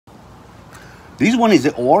This one is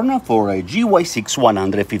a horn for a GY6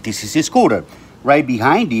 150cc scooter. Right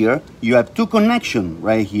behind here, you have two connections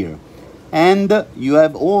right here. And you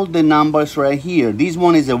have all the numbers right here. This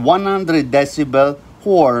one is a 100 decibel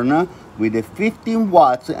horn with a 15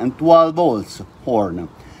 watts and 12 volts horn.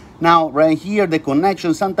 Now, right here, the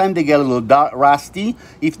connection, sometimes they get a little rusty.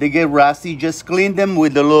 If they get rusty, just clean them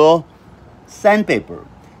with a little sandpaper.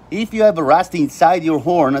 If you have a rust inside your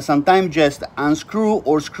horn, sometimes just unscrew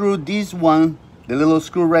or screw this one, the little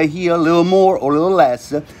screw right here, a little more or a little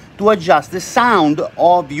less, to adjust the sound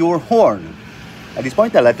of your horn. At this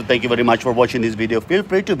point, I'd like to thank you very much for watching this video. Feel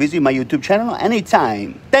free to visit my YouTube channel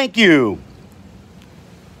anytime. Thank you!